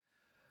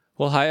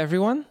Well, hi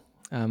everyone.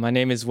 My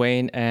name is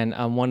Wayne, and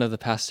I'm one of the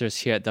pastors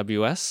here at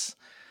WS.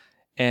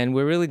 And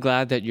we're really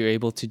glad that you're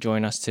able to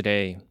join us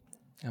today.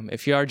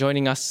 If you are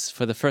joining us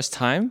for the first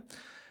time,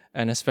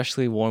 an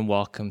especially warm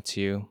welcome to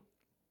you.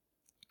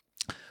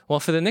 Well,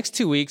 for the next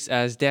 2 weeks,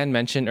 as Dan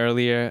mentioned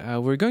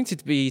earlier, we're going to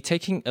be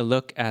taking a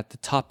look at the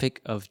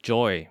topic of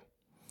joy.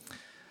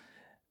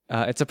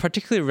 It's a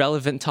particularly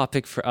relevant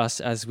topic for us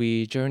as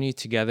we journey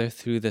together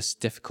through this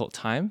difficult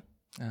time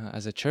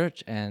as a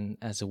church and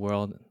as a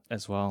world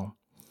as well.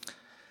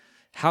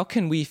 How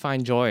can we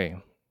find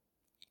joy?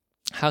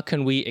 How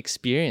can we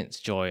experience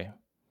joy?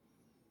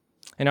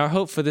 And our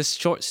hope for this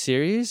short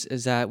series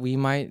is that we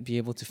might be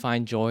able to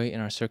find joy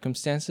in our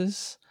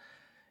circumstances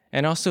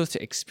and also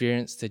to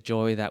experience the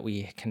joy that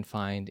we can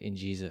find in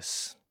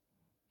Jesus.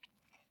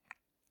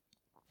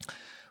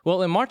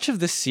 Well, in March of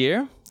this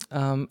year,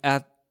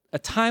 at a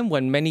time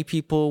when many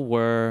people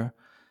were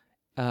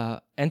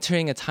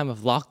entering a time of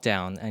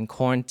lockdown and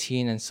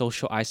quarantine and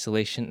social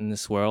isolation in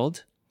this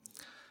world,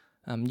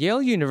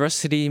 Yale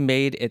University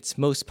made its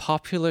most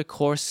popular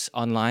course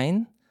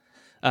online,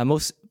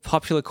 most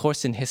popular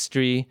course in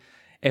history,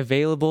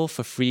 available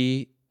for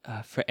free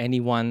for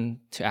anyone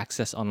to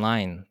access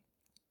online.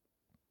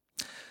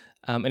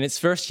 In its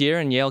first year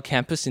in Yale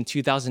campus in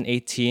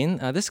 2018,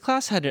 this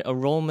class had an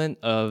enrollment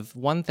of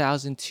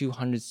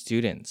 1,200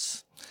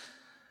 students.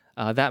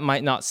 That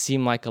might not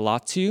seem like a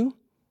lot to you,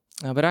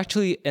 but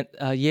actually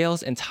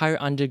Yale's entire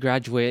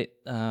undergraduate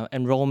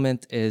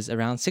enrollment is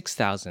around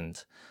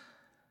 6,000.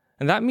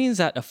 And that means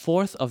that a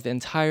fourth of the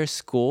entire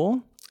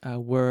school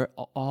were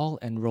all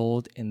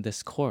enrolled in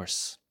this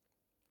course.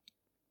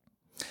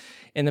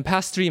 In the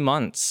past 3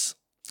 months,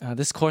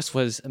 this course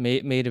was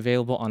made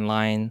available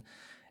online,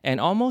 and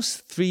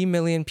almost 3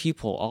 million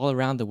people all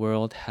around the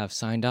world have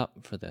signed up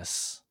for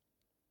this.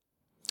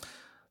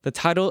 The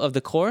title of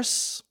the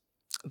course,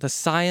 The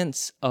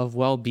Science of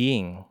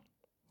Well-Being,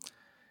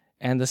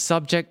 and the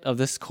subject of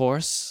this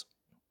course,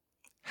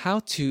 How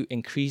to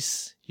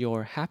Increase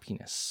Your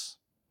Happiness.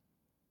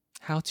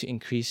 How to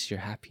increase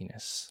your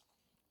happiness.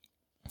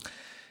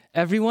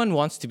 Everyone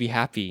wants to be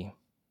happy.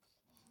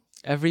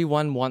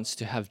 Everyone wants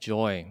to have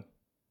joy.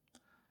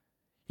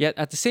 Yet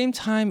at the same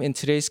time, in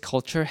today's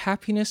culture,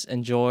 happiness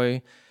and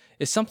joy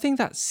is something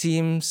that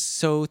seems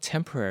so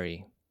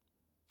temporary,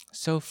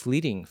 so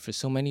fleeting for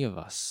so many of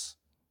us.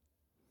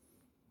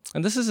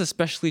 And this is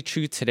especially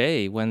true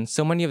today when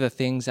so many of the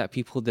things that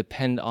people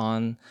depend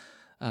on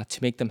to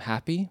make them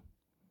happy,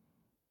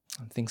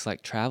 things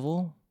like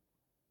travel,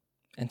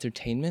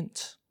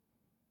 entertainment,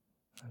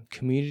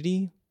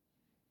 community,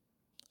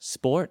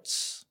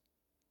 sports,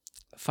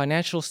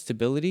 financial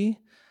stability,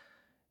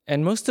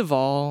 and most of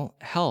all,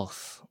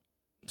 health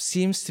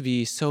seems to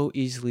be so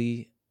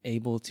easily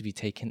able to be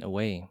taken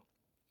away.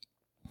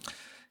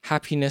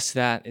 Happiness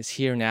that is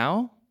here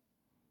now,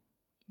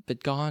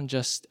 but gone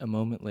just a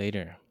moment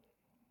later.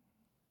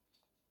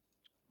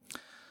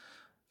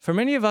 For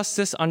many of us,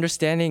 this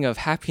understanding of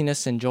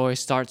happiness and joy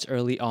starts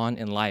early on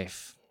in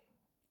life.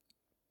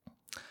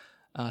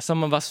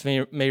 Some of us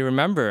may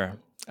remember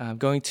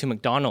going to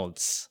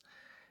McDonald's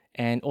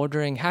and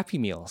ordering Happy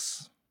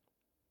Meals.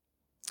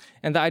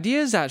 And the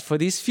idea is that for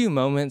these few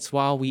moments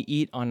while we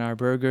eat on our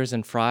burgers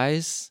and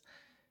fries,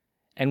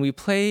 and we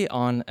play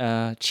on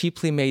a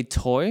cheaply made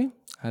toy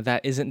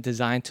that isn't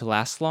designed to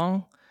last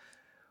long,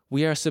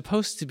 we are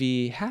supposed to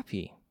be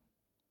happy.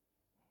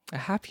 A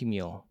Happy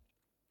Meal.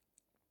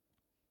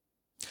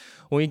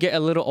 When we get a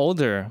little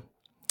older,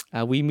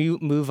 we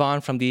move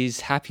on from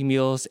these Happy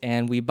Meals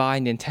and we buy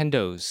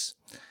Nintendos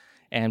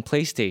and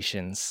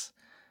PlayStations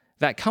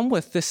that come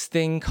with this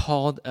thing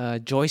called a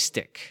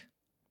joystick.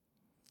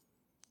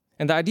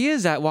 And the idea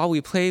is that while we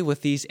play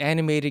with these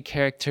animated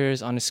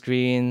characters on a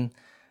screen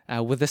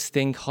with this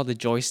thing called a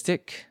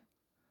joystick,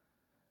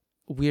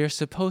 we are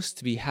supposed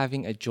to be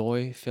having a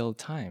joy-filled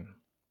time.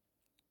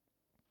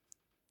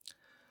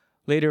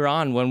 Later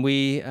on, when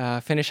we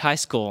finish high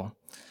school,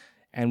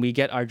 and we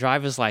get our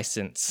driver's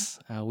license.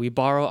 We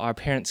borrow our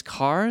parents'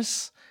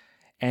 cars,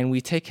 and we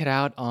take it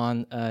out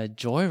on a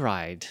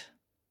joyride.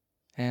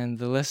 And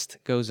the list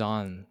goes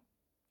on.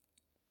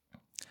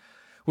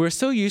 We're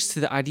so used to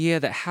the idea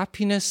that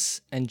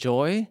happiness and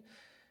joy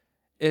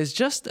is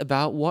just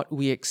about what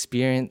we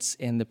experience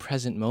in the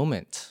present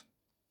moment,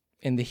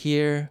 in the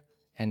here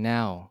and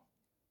now.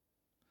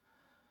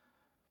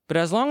 But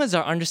as long as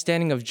our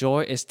understanding of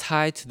joy is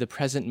tied to the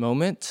present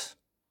moment,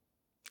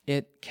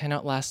 it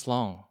cannot last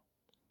long.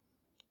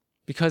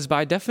 Because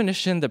by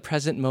definition, the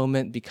present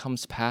moment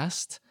becomes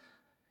past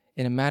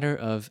in a matter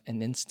of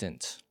an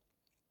instant.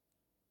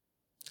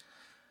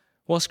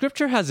 Well,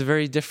 Scripture has a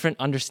very different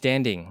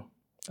understanding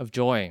of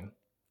joy.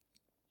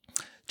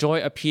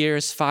 Joy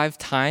appears 5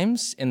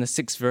 times in the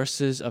 6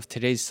 verses of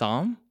today's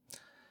psalm,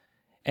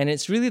 and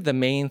it's really the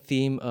main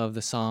theme of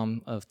the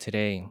psalm of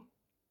today.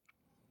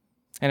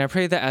 And I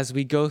pray that as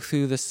we go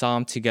through the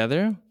psalm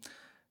together,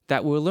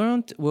 that we'll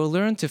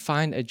learn to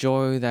find a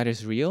joy that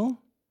is real,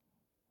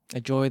 a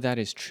joy that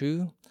is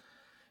true,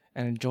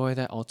 and a joy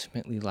that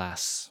ultimately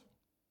lasts.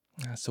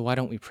 So why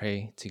don't we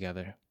pray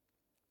together?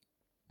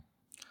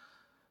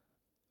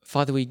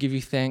 Father, we give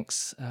you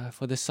thanks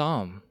for the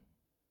psalm.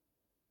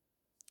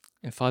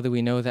 And Father,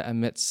 we know that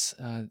amidst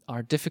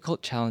our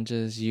difficult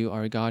challenges, you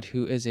are a God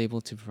who is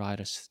able to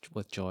provide us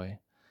with joy.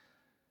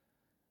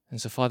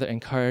 And so, Father,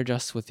 encourage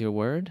us with your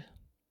word.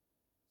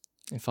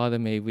 And Father,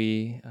 may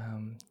we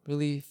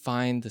really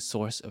find the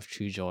source of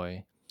true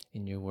joy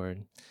in your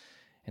word.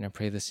 And I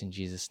pray this in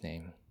Jesus'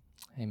 name.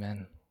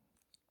 Amen.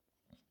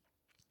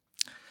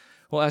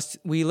 Well, as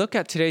we look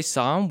at today's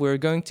psalm, we're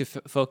going to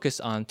focus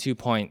on 2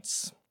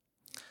 points.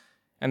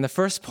 And the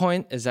first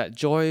point is that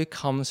joy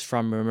comes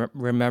from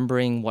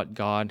remembering what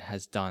God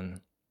has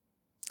done.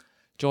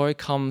 Joy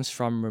comes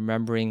from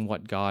remembering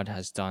what God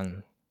has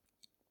done.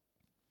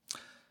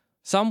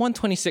 Psalm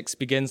 126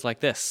 begins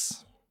like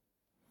this: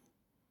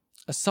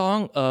 a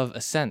song of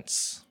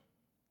ascents.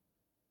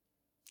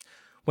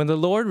 When the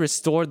Lord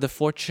restored the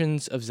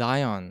fortunes of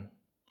Zion,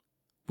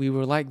 we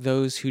were like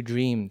those who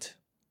dreamed.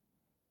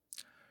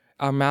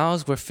 Our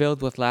mouths were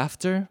filled with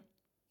laughter,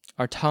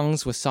 our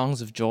tongues with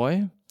songs of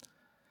joy.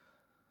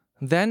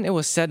 Then it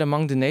was said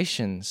among the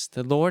nations,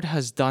 the Lord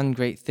has done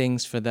great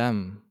things for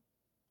them.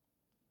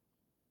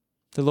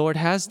 The Lord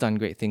has done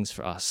great things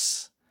for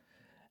us,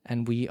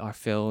 and we are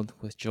filled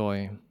with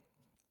joy.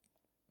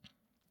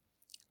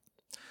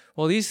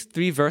 Well, these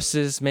 3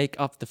 verses make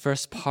up the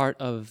first part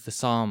of the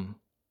psalm.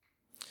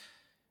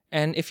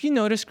 And if you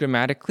notice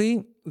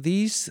grammatically,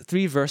 these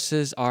 3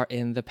 verses are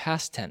in the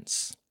past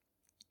tense.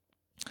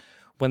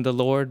 When the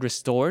Lord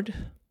restored,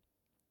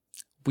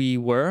 we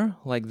were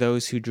like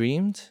those who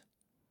dreamed.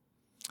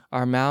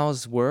 Our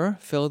mouths were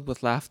filled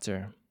with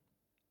laughter.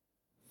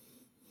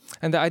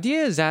 And the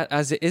idea is that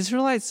as the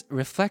Israelites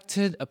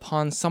reflected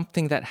upon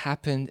something that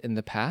happened in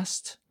the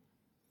past,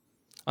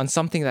 on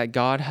something that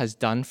God has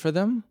done for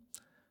them,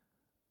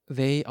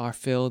 they are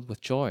filled with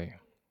joy.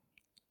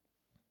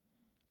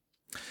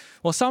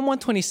 Well, Psalm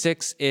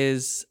 126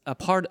 is a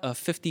part of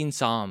 15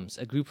 psalms,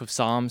 a group of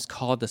psalms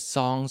called the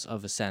Songs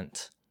of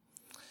Ascent.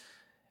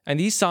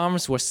 And these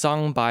psalms were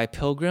sung by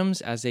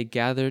pilgrims as they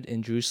gathered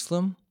in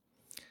Jerusalem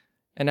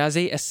and as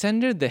they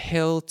ascended the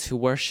hill to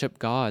worship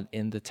God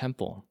in the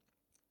temple.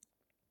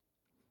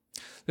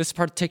 This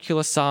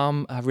particular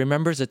psalm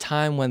remembers a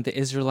time when the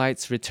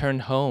Israelites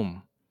returned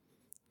home,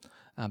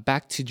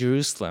 back to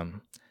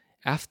Jerusalem,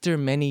 after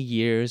many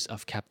years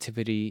of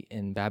captivity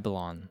in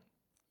Babylon.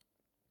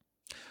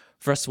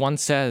 Verse 1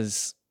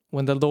 says,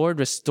 when the Lord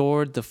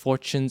restored the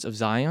fortunes of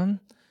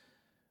Zion,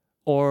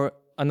 or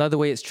another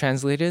way it's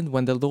translated,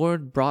 when the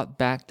Lord brought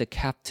back the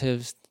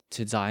captives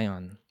to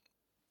Zion.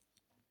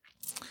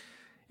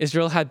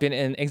 Israel had been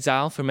in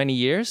exile for many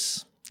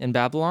years in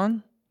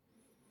Babylon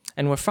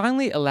and were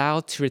finally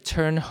allowed to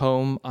return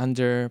home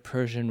under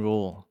Persian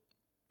rule.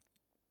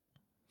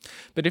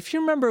 But if you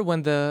remember,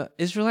 when the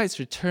Israelites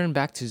returned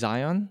back to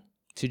Zion,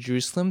 to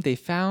Jerusalem, they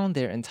found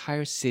their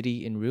entire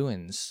city in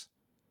ruins.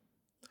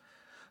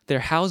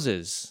 Their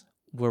houses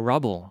were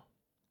rubble.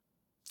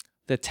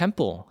 The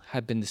temple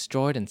had been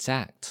destroyed and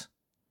sacked.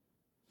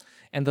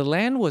 And the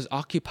land was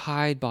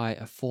occupied by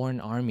a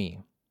foreign army.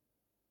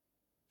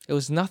 It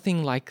was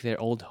nothing like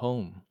their old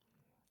home.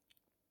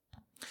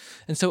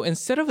 And so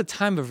instead of a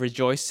time of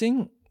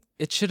rejoicing,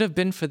 it should have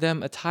been for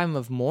them a time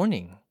of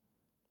mourning,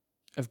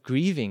 of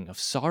grieving, of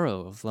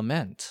sorrow, of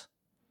lament.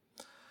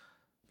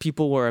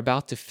 People were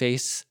about to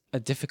face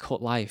a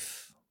difficult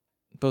life,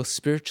 both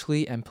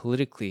spiritually and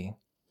politically.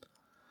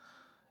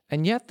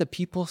 And yet the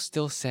people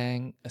still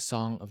sang a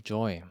song of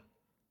joy.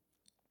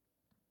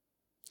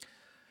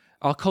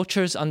 Our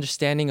culture's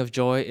understanding of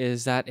joy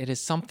is that it is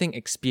something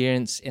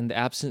experienced in the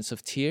absence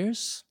of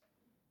tears.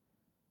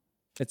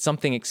 It's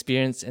something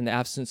experienced in the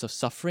absence of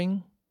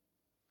suffering,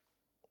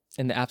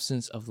 in the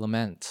absence of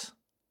lament.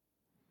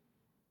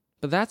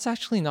 But that's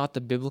actually not the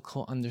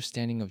biblical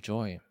understanding of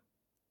joy.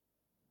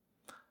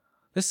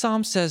 This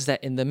psalm says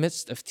that in the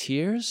midst of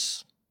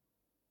tears,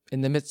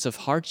 in the midst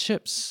of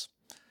hardships,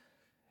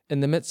 in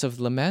the midst of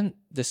lament,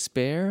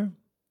 despair,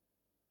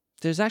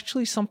 there's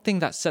actually something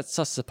that sets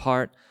us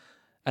apart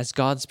as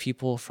God's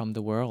people from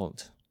the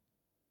world.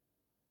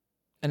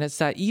 And it's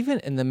that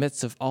even in the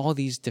midst of all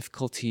these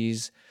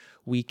difficulties,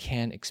 we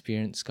can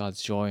experience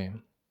God's joy.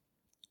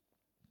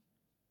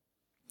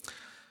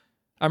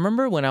 I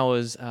remember when I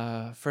was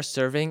first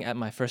serving at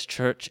my first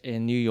church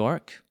in New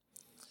York,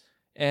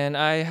 and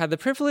I had the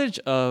privilege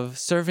of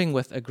serving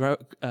with a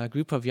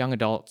group of young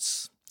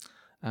adults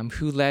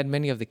who led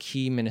many of the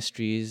key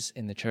ministries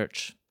in the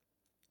church.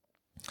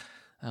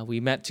 We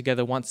met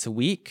together once a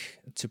week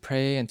to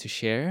pray and to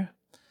share.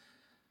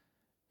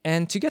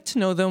 And to get to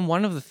know them,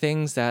 one of the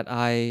things that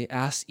I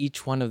asked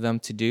each one of them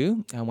to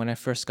do when I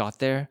first got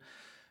there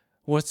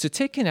was to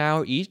take an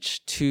hour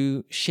each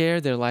to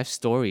share their life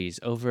stories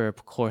over a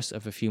course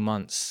of a few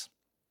months.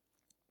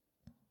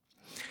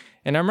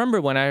 And I remember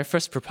when I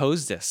first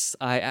proposed this,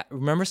 I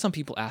remember some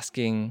people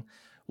asking,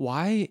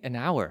 why an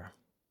hour?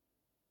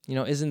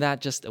 Isn't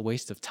that just a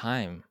waste of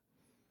time?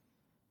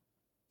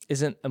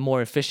 Isn't a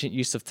more efficient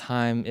use of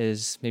time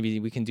is maybe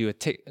we can do a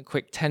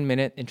quick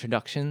 10-minute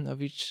introduction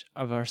of each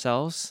of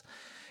ourselves,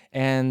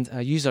 and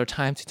use our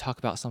time to talk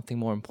about something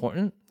more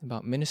important,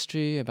 about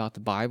ministry, about the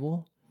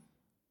Bible.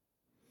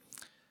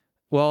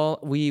 Well,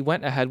 we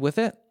went ahead with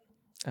it,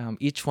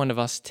 each one of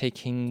us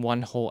taking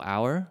one whole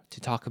hour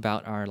to talk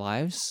about our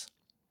lives.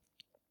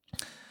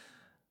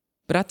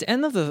 But at the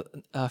end of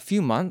the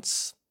few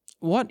months,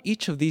 what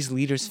each of these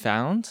leaders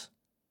found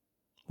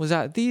was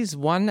that these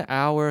 1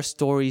 hour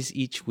stories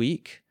each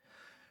week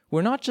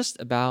were not just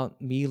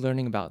about me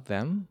learning about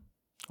them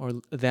or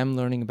them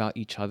learning about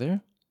each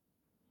other.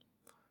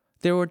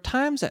 There were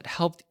times that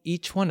helped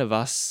each one of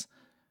us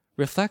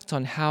reflect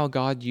on how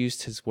God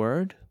used His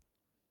Word,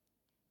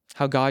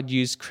 how God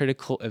used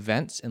critical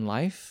events in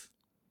life,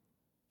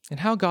 and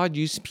how God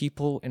used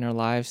people in our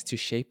lives to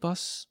shape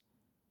us,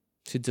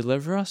 to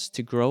deliver us,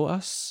 to grow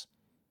us,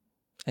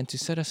 and to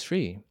set us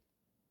free.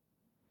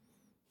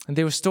 And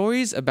there were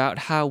stories about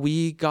how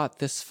we got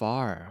this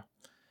far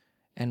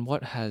and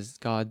what has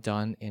God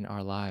done in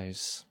our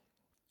lives.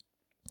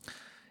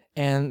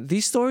 And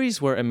these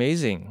stories were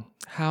amazing,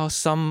 how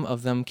some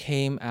of them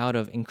came out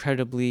of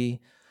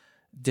incredibly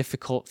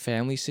difficult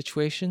family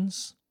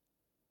situations,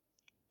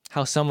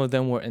 how some of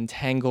them were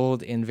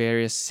entangled in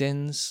various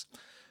sins,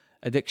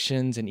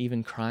 addictions, and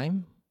even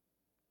crime,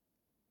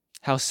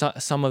 how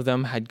some of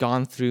them had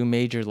gone through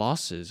major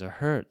losses or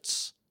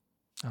hurts,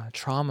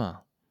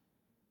 trauma,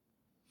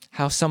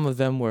 how some of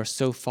them were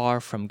so far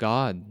from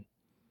God.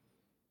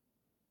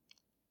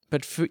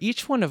 But for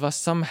each one of us,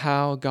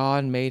 somehow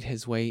God made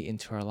His way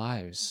into our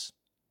lives.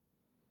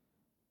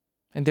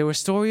 And there were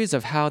stories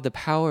of how the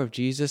power of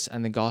Jesus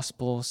and the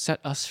gospel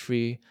set us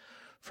free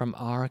from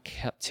our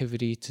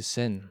captivity to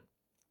sin.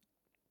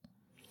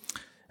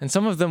 And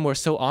some of them were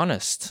so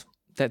honest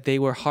that they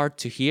were hard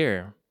to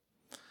hear.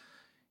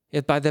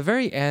 Yet by the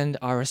very end,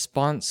 our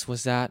response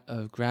was that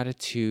of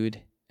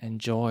gratitude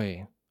and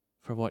joy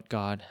for what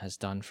God has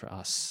done for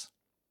us.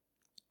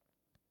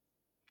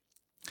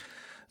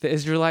 The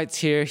Israelites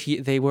here,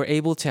 they were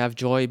able to have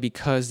joy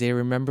because they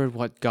remembered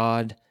what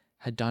God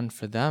had done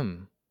for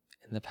them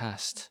in the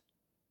past.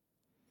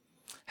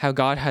 How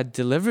God had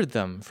delivered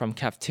them from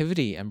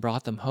captivity and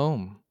brought them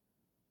home.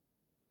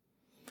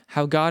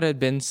 How God had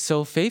been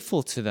so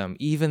faithful to them,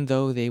 even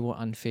though they were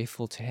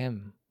unfaithful to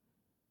Him.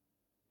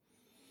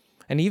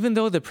 And even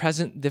though the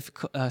present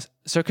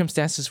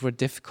circumstances were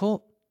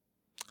difficult,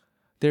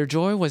 their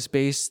joy was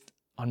based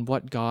on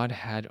what God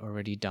had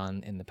already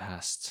done in the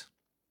past.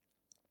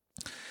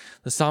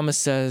 The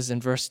psalmist says in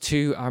verse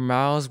 2, "Our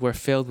mouths were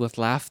filled with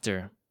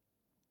laughter,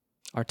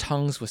 our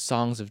tongues with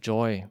songs of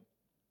joy.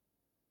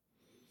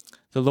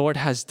 The Lord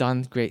has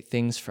done great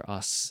things for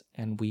us,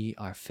 and we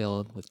are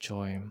filled with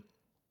joy."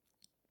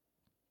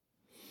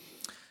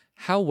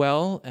 How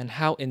well and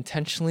how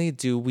intentionally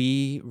do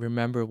we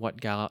remember what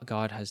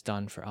God has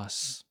done for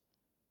us?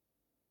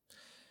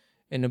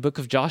 In the book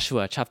of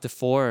Joshua, chapter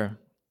 4,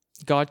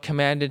 God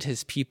commanded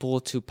His people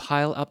to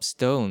pile up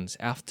stones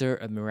after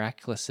a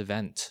miraculous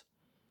event.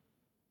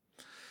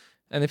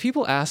 And the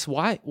people asked,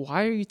 why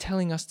are you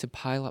telling us to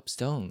pile up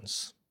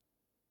stones?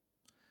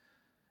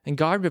 And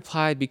God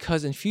replied,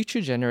 because in future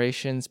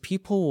generations,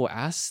 people will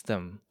ask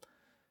them,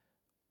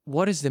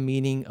 what is the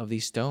meaning of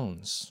these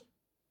stones?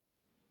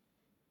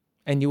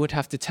 And you would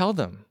have to tell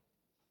them,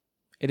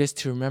 it is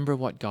to remember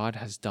what God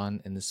has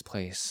done in this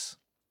place.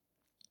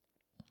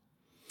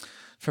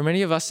 For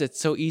many of us,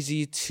 it's so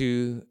easy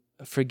to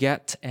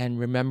forget and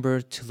remember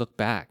to look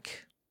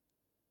back.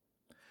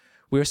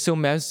 We're so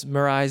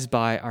mesmerized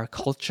by our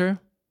culture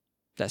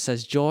that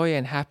says joy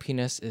and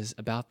happiness is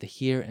about the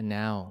here and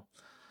now.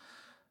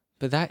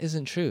 But that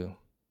isn't true.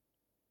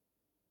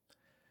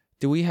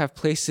 Do we have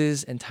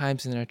places and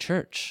times in our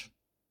church,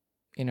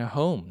 in our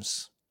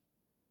homes,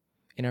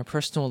 in our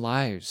personal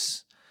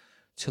lives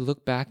to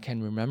look back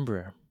and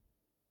remember?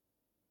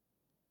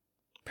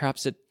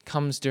 Perhaps it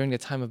comes during the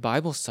time of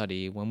Bible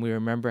study when we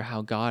remember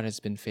how God has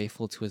been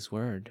faithful to His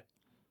Word.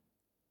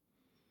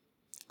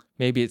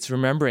 Maybe it's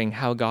remembering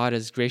how God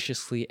has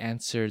graciously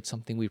answered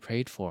something we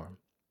prayed for.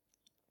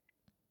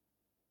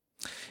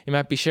 It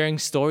might be sharing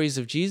stories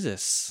of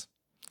Jesus,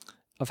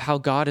 of how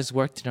God has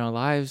worked in our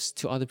lives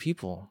to other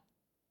people.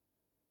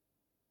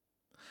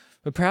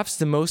 But perhaps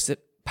the most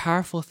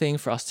powerful thing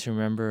for us to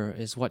remember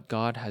is what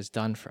God has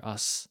done for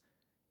us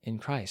in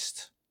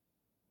Christ.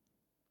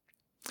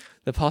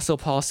 The Apostle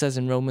Paul says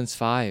in Romans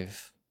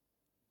 5,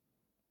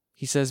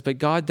 he says, "But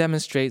God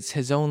demonstrates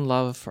His own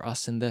love for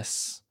us in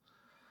this: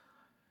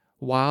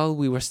 while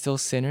we were still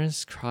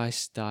sinners,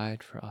 Christ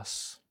died for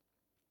us."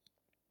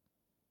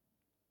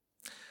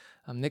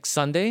 Next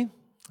Sunday,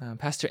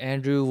 Pastor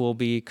Andrew will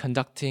be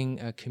conducting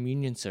a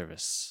communion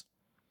service.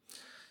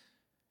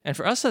 And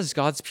for us as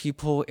God's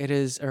people, it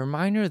is a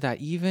reminder that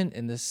even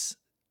in this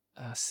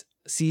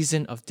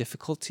season of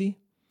difficulty,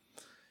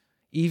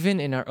 even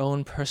in our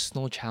own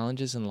personal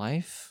challenges in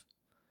life,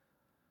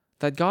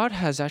 that God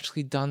has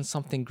actually done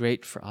something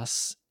great for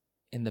us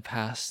in the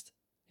past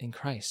in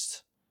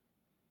Christ.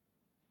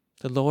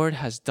 The Lord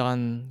has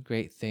done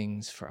great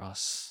things for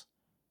us.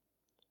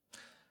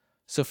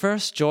 So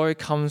first, joy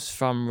comes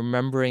from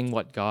remembering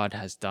what God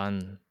has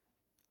done.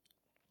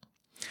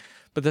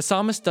 But the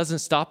psalmist doesn't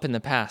stop in the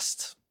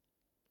past.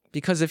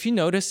 Because if you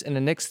notice in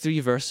the next 3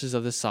 verses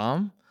of the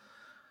psalm,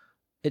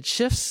 it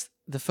shifts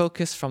the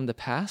focus from the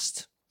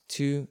past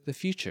to the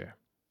future.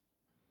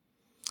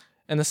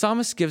 And the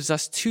psalmist gives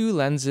us 2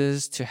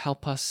 lenses to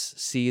help us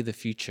see the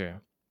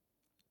future.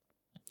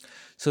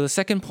 So the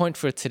second point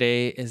for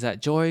today is that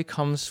joy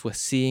comes with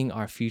seeing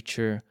our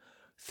future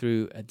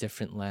through a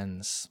different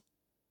lens.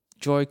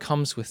 Joy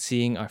comes with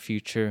seeing our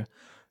future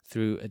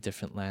through a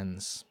different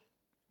lens.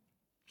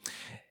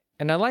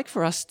 And I'd like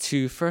for us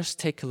to first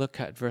take a look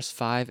at verse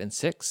 5 and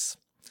 6,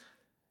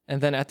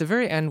 and then at the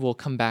very end we'll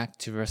come back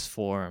to verse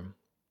 4.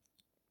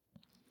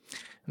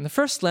 And the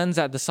first lens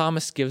that the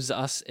psalmist gives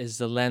us is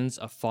the lens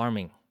of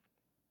farming.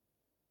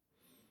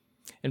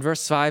 In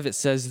verse 5 it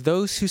says,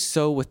 "Those who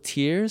sow with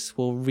tears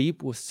will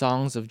reap with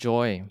songs of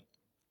joy.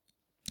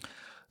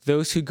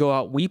 Those who go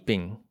out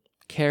weeping,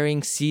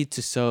 carrying seed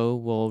to sow,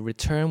 will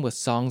return with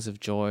songs of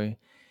joy,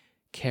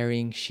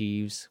 carrying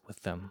sheaves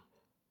with them."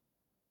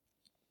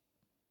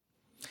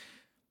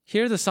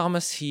 Here the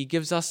psalmist, he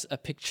gives us a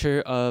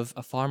picture of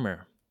a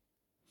farmer.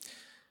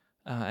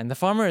 And the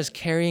farmer is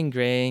carrying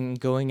grain,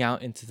 going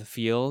out into the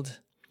field,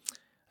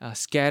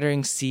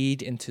 scattering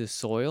seed into the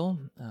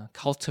soil,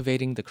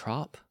 cultivating the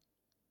crop.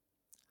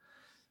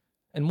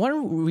 And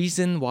one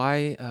reason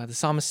why the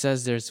psalmist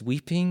says there's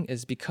weeping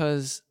is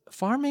because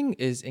farming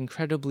is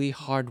incredibly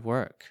hard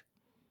work.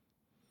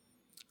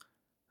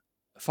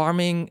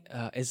 Farming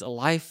is a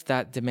life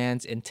that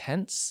demands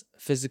intense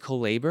physical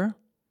labor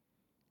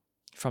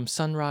from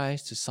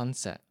sunrise to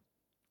sunset.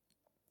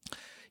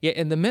 Yet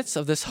in the midst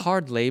of this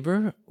hard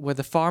labor, where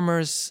the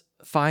farmers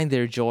find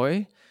their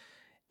joy,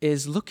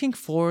 is looking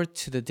forward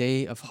to the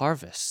day of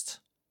harvest.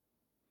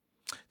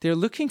 They're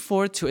looking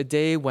forward to a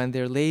day when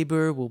their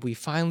labor will be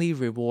finally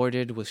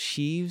rewarded with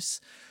sheaves,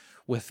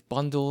 with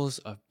bundles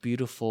of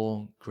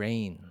beautiful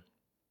grain.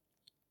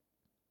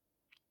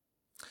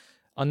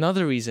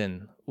 Another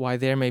reason why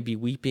there may be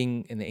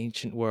weeping in the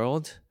ancient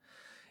world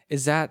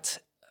is that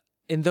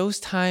in those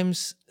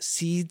times,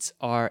 seeds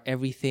are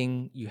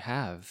everything you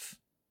have.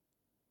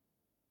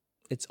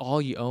 It's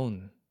all you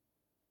own.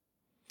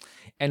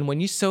 And when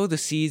you sow the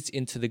seeds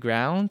into the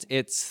ground,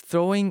 it's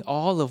throwing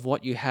all of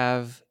what you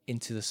have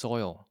into the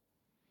soil.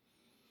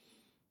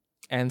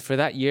 And for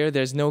that year,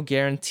 there's no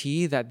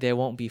guarantee that there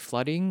won't be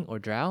flooding or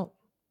drought.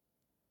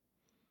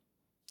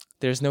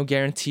 There's no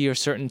guarantee or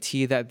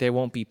certainty that there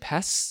won't be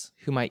pests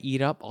who might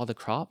eat up all the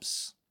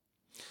crops.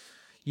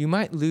 You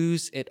might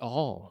lose it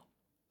all,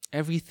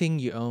 everything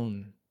you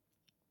own.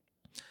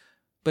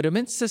 But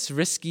amidst this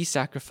risky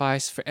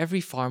sacrifice, for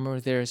every farmer,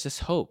 there is this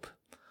hope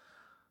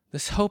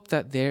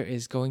that there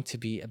is going to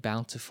be a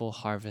bountiful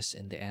harvest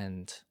in the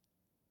end.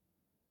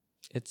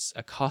 It's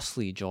a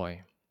costly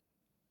joy.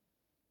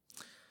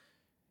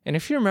 And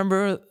if you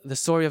remember the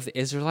story of the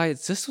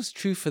Israelites, this was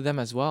true for them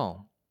as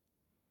well.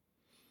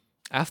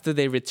 After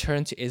they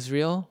returned to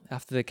Israel,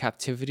 after the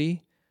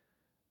captivity,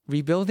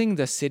 rebuilding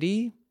the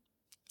city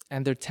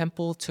and their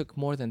temple took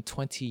more than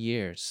 20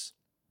 years.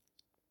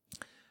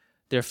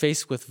 They're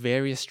faced with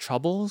various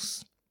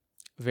troubles,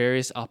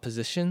 various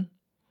opposition.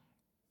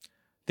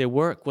 Their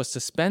work was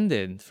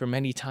suspended for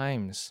many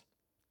times.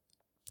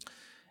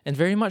 And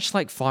very much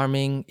like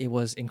farming, it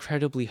was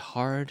incredibly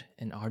hard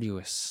and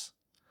arduous.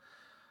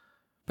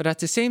 But at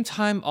the same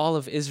time, all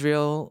of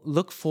Israel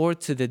looked forward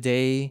to the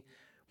day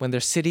when their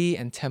city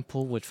and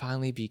temple would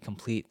finally be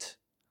complete.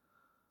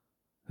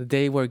 The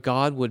day where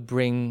God would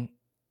bring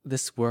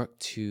this work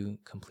to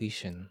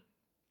completion.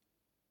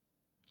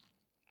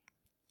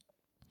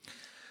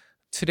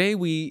 Today,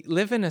 we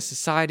live in a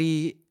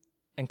society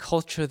and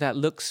culture that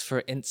looks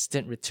for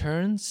instant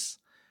returns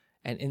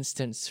and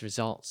instant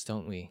results,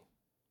 don't we?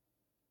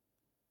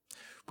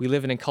 We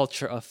live in a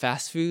culture of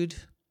fast food,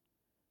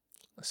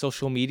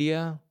 social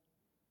media,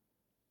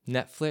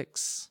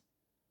 Netflix,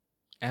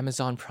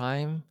 Amazon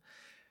Prime,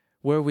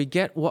 where we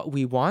get what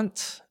we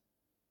want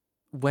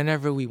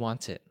whenever we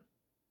want it.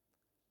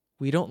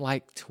 We don't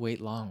like to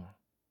wait long.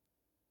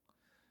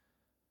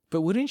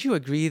 But wouldn't you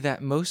agree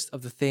that most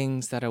of the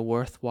things that are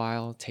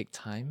worthwhile take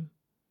time?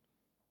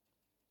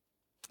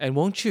 And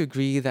won't you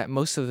agree that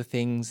most of the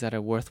things that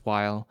are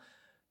worthwhile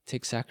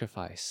take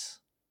sacrifice?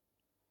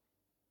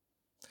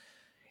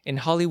 In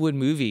Hollywood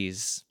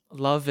movies,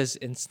 love is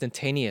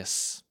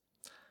instantaneous.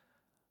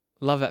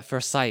 Love at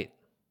first sight.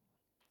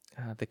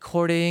 The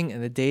courting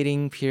and the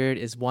dating period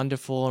is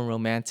wonderful and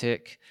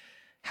romantic,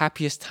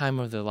 happiest time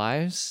of their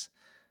lives.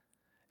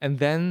 And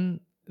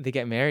then they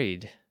get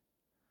married.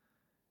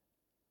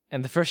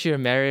 And the first year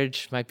of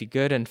marriage might be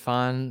good and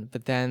fun,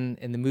 but then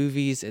in the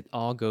movies, it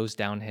all goes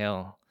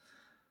downhill.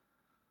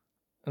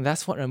 And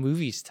that's what our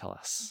movies tell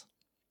us.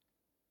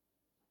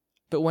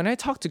 But when I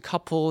talk to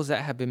couples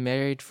that have been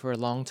married for a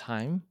long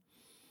time,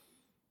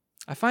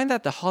 I find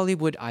that the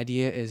Hollywood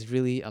idea is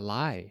really a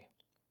lie.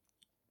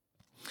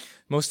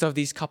 Most of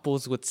these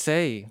couples would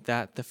say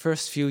that the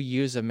first few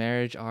years of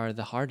marriage are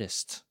the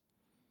hardest.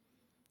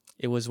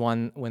 It was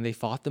one when they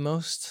fought the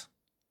most,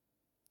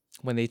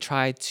 when they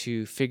tried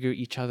to figure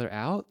each other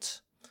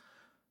out.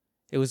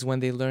 It was when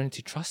they learned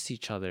to trust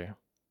each other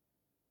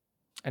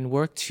and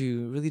work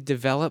to really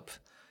develop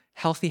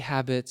healthy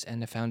habits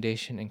and a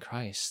foundation in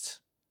Christ.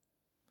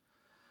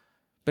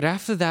 But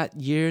after that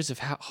years of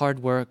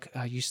hard work,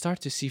 you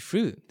start to see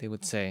fruit, they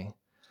would say.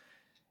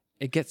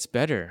 It gets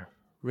better,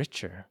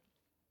 richer.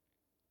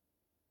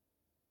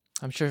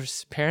 I'm sure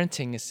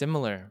parenting is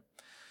similar.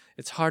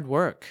 It's hard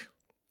work.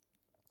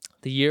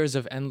 The years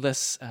of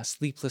endless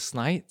sleepless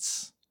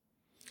nights.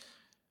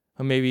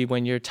 Or maybe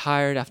when you're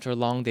tired after a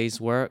long day's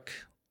work,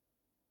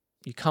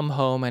 you come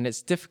home and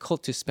it's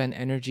difficult to spend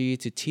energy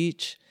to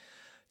teach,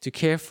 to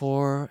care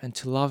for, and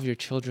to love your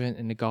children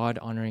in a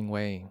God-honoring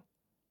way.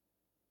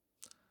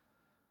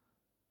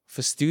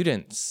 For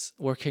students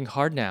working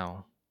hard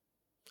now,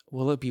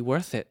 will it be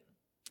worth it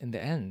in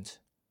the end?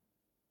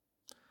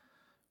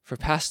 For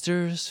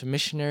pastors, for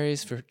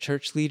missionaries, for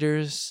church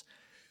leaders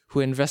who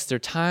invest their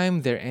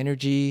time, their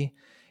energy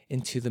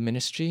into the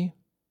ministry,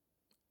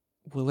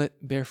 will it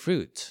bear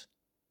fruit?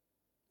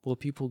 Will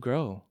people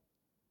grow?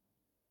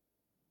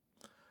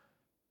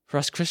 For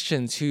us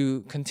Christians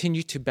who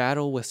continue to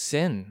battle with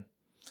sin,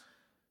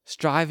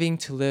 striving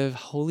to live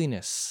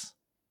holiness,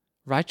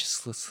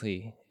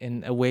 righteously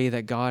in a way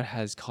that God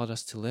has called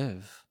us to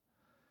live,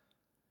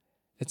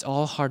 it's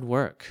all hard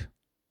work.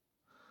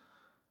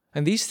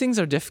 And these things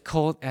are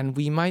difficult, and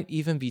we might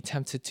even be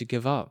tempted to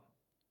give up.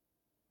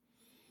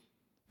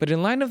 But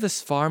in light of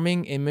this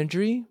farming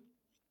imagery,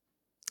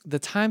 the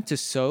time to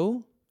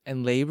sow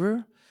and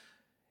labor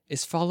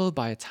is followed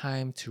by a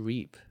time to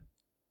reap.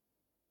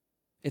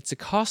 It's a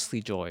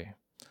costly joy,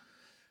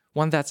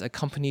 one that's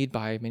accompanied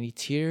by many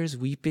tears,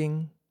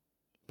 weeping,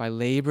 by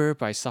labor,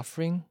 by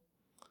suffering.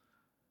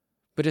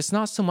 But it's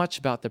not so much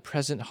about the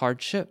present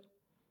hardship,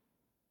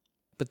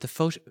 but the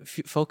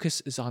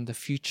focus is on the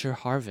future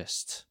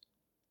harvest.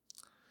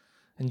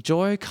 And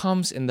joy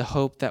comes in the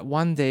hope that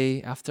one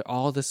day, after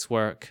all this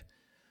work,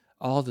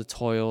 all the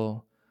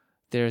toil,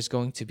 there is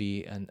going to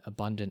be an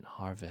abundant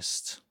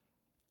harvest.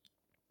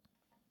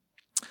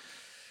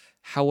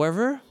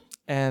 However,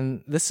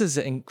 and this is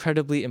an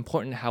incredibly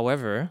important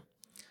however,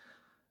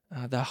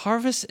 the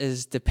harvest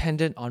is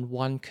dependent on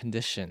one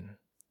condition.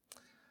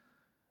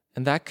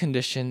 And that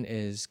condition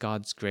is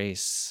God's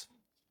grace.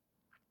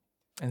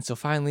 And so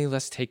finally,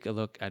 let's take a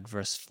look at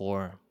verse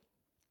 4.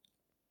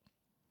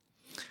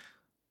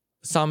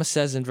 The psalmist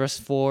says in verse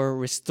 4,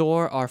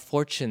 "Restore our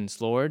fortunes,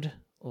 Lord,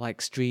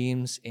 like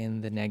streams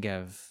in the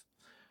Negev."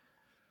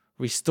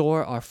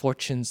 Restore our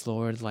fortunes,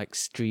 Lord, like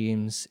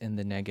streams in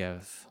the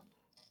Negev.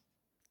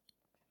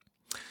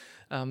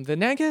 The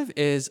Negev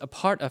is a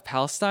part of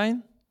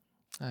Palestine,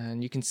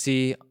 and you can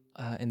see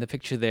in the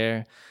picture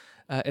there,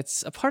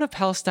 it's a part of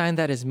Palestine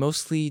that is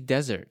mostly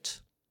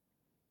desert.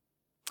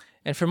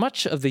 And for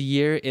much of the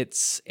year,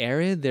 it's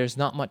arid, there's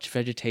not much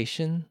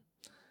vegetation,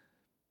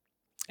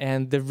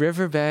 and the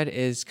riverbed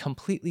is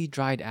completely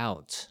dried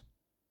out.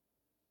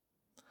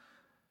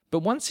 But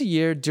once a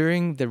year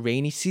during the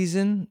rainy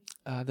season,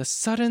 the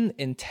sudden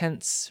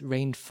intense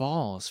rain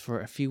falls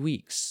for a few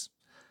weeks.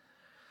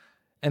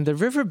 And the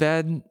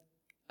riverbed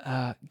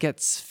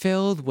gets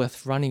filled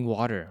with running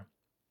water.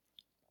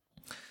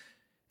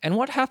 And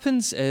what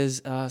happens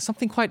is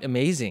something quite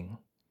amazing,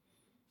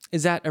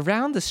 is that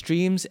around the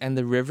streams and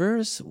the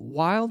rivers,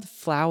 wild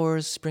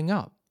flowers spring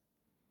up.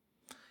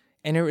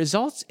 And it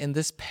results in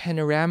this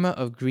panorama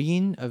of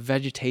green, of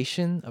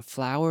vegetation, of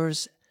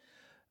flowers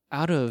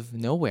out of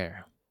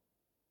nowhere.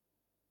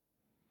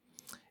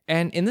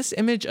 And in this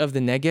image of the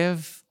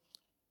Negev,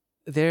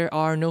 there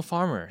are no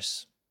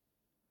farmers.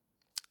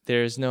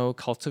 There's no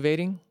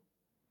cultivating.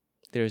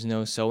 There's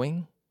no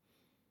sowing.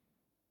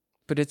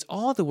 But it's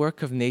all the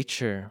work of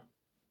nature,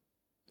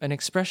 an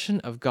expression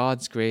of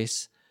God's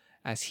grace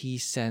as He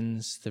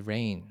sends the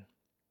rain.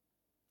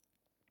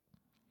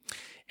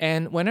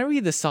 And when I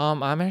read the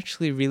psalm, I'm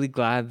actually really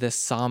glad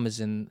this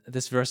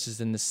verse is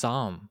in the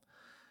psalm,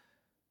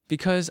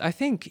 because I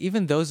think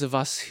even those of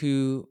us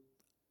who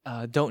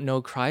don't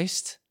know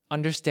Christ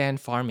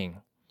understand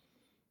farming.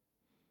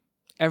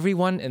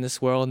 Everyone in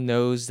this world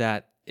knows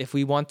that if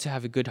we want to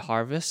have a good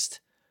harvest,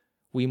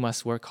 we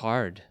must work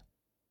hard.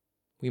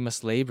 We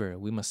must labor.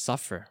 We must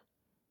suffer.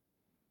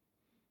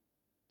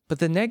 But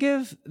the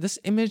Negev, this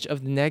image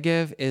of the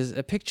Negev is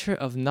a picture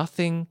of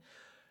nothing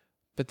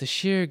but the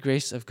sheer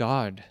grace of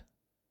God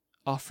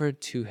offered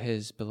to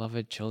His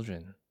beloved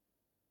children.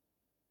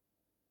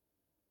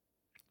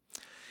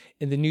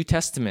 In the New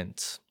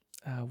Testament,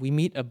 we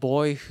meet a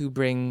boy who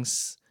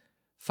brings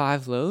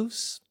 5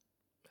 loaves,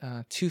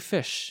 2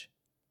 fish,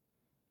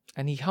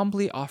 and he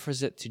humbly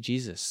offers it to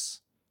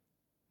Jesus.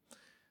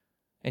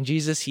 And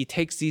Jesus, He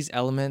takes these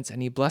elements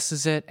and He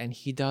blesses it, and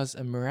He does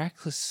a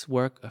miraculous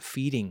work of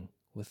feeding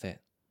with it.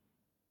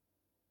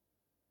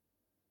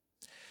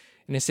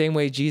 In the same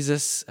way,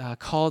 Jesus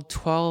called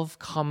 12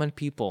 common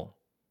people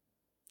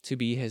to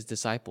be His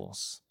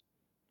disciples.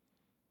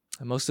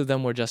 And most of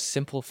them were just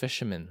simple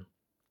fishermen.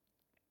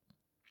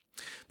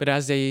 But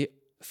as they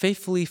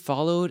faithfully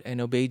followed and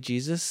obeyed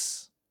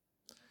Jesus,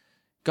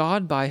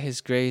 God, by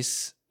His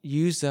grace,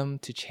 used them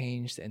to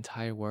change the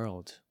entire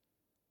world.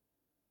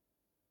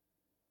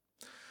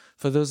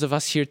 For those of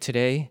us here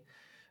today,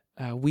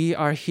 we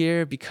are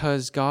here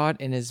because God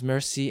in his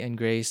mercy and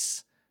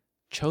grace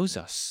chose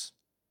us.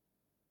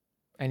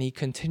 And he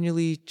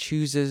continually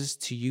chooses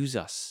to use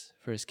us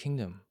for his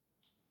kingdom.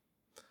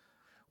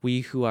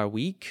 We who are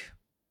weak,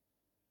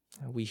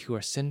 we who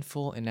are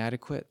sinful,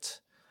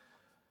 inadequate,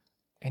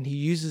 and he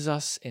uses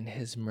us in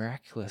his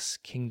miraculous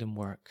kingdom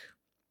work.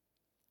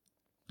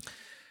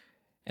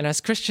 And as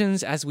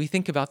Christians, as we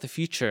think about the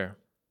future,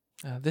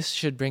 this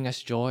should bring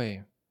us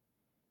joy.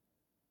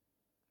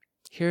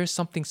 Here's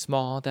something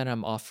small that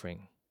I'm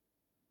offering,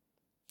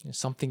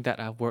 something that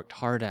I've worked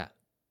hard at,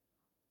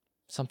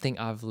 something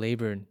I've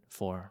labored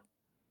for.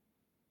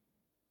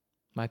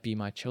 Might be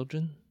my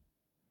children,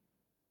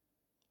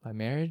 my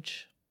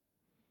marriage,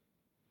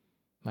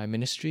 my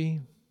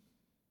ministry,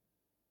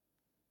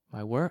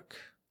 my work,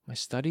 my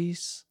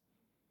studies,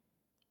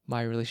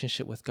 my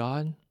relationship with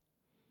God.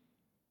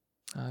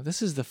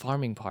 This is the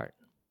farming part.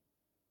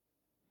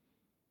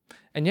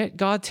 And yet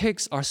God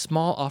takes our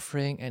small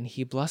offering and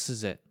he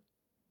blesses it.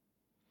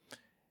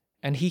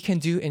 And he can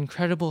do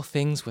incredible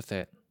things with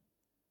it.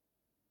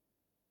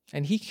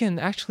 And he can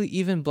actually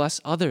even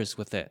bless others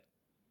with it.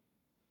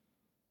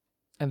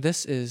 And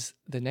this is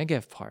the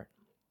Negev part.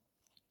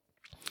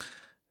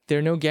 There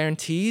are no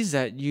guarantees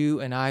that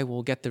you and I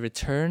will get the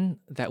return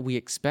that we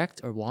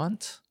expect or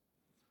want.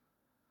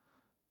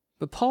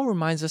 But Paul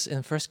reminds us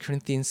in 1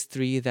 Corinthians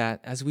 3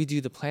 that as we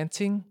do the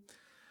planting,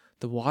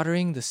 the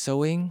watering, the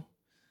sowing,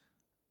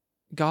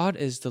 God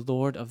is the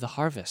Lord of the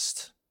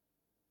harvest,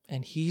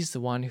 and he's the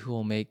one who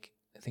will make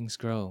things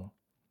grow.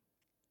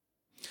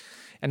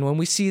 And when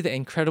we see the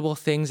incredible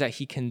things that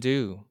he can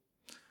do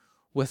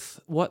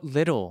with what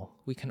little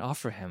we can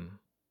offer him,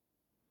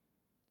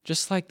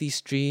 just like these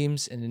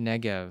streams in the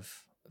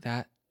Negev,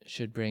 that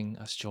should bring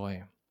us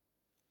joy.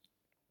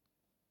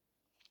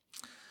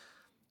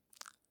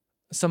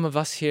 Some of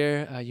us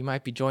here, you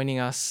might be joining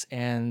us,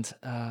 and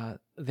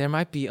there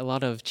might be a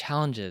lot of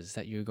challenges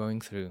that you're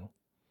going through.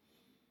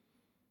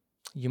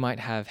 You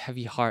might have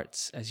heavy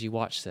hearts as you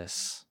watch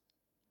this.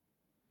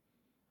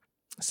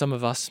 Some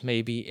of us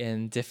may be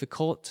in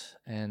difficult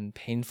and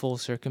painful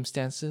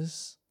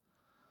circumstances.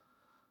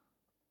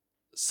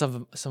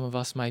 Some of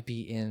us might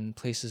be in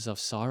places of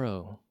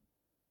sorrow.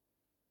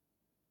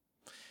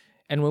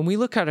 And when we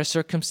look at our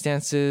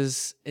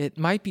circumstances, it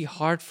might be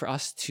hard for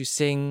us to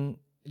sing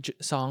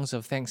songs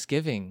of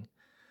thanksgiving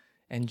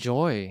and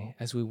joy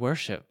as we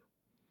worship,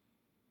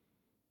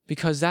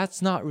 because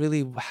that's not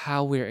really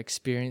how we're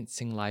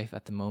experiencing life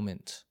at the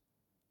moment.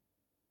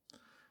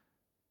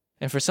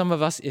 And for some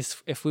of us,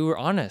 if we were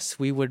honest,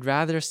 we would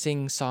rather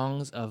sing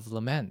songs of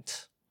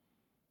lament.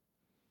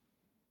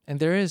 And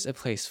there is a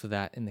place for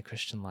that in the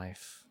Christian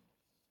life.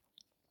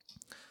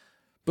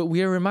 But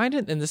we are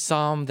reminded in the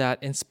psalm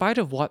that in spite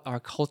of what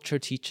our culture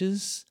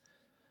teaches,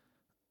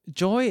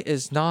 joy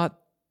is not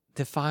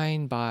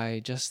defined by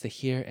just the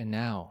here and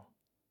now.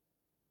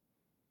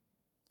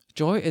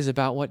 Joy is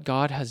about what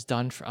God has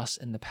done for us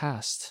in the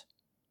past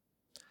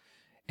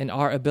and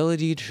our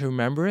ability to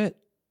remember it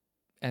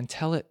and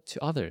tell it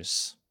to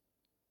others.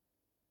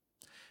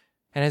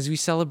 And as we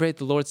celebrate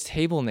the Lord's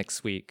table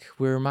next week,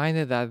 we're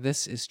reminded that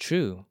this is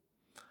true.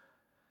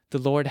 The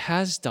Lord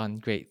has done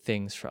great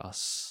things for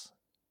us,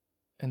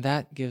 and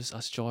that gives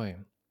us joy.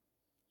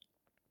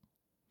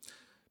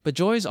 But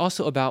joy is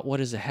also about what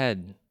is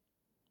ahead.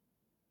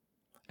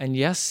 And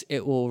yes,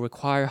 it will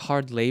require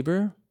hard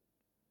labor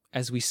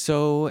as we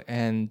sow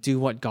and do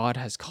what God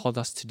has called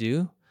us to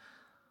do.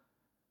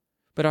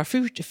 But our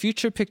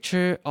future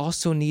picture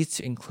also needs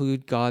to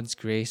include God's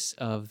grace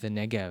of the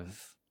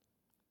Negev.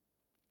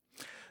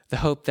 The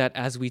hope that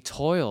as we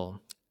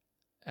toil,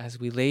 as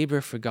we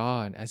labor for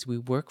God, as we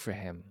work for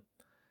him,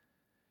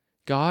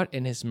 God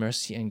in his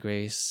mercy and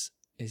grace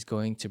is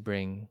going to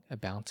bring a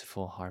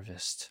bountiful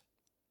harvest.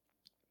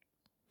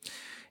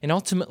 And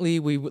ultimately,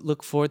 we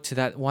look forward to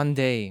that one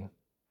day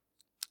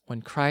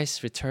when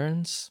Christ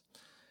returns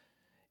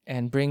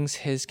and brings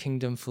his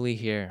kingdom fully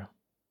here,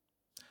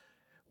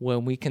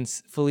 when we can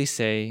fully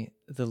say,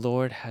 the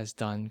Lord has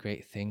done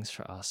great things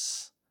for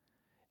us,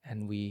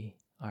 and we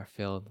are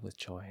filled with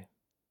joy.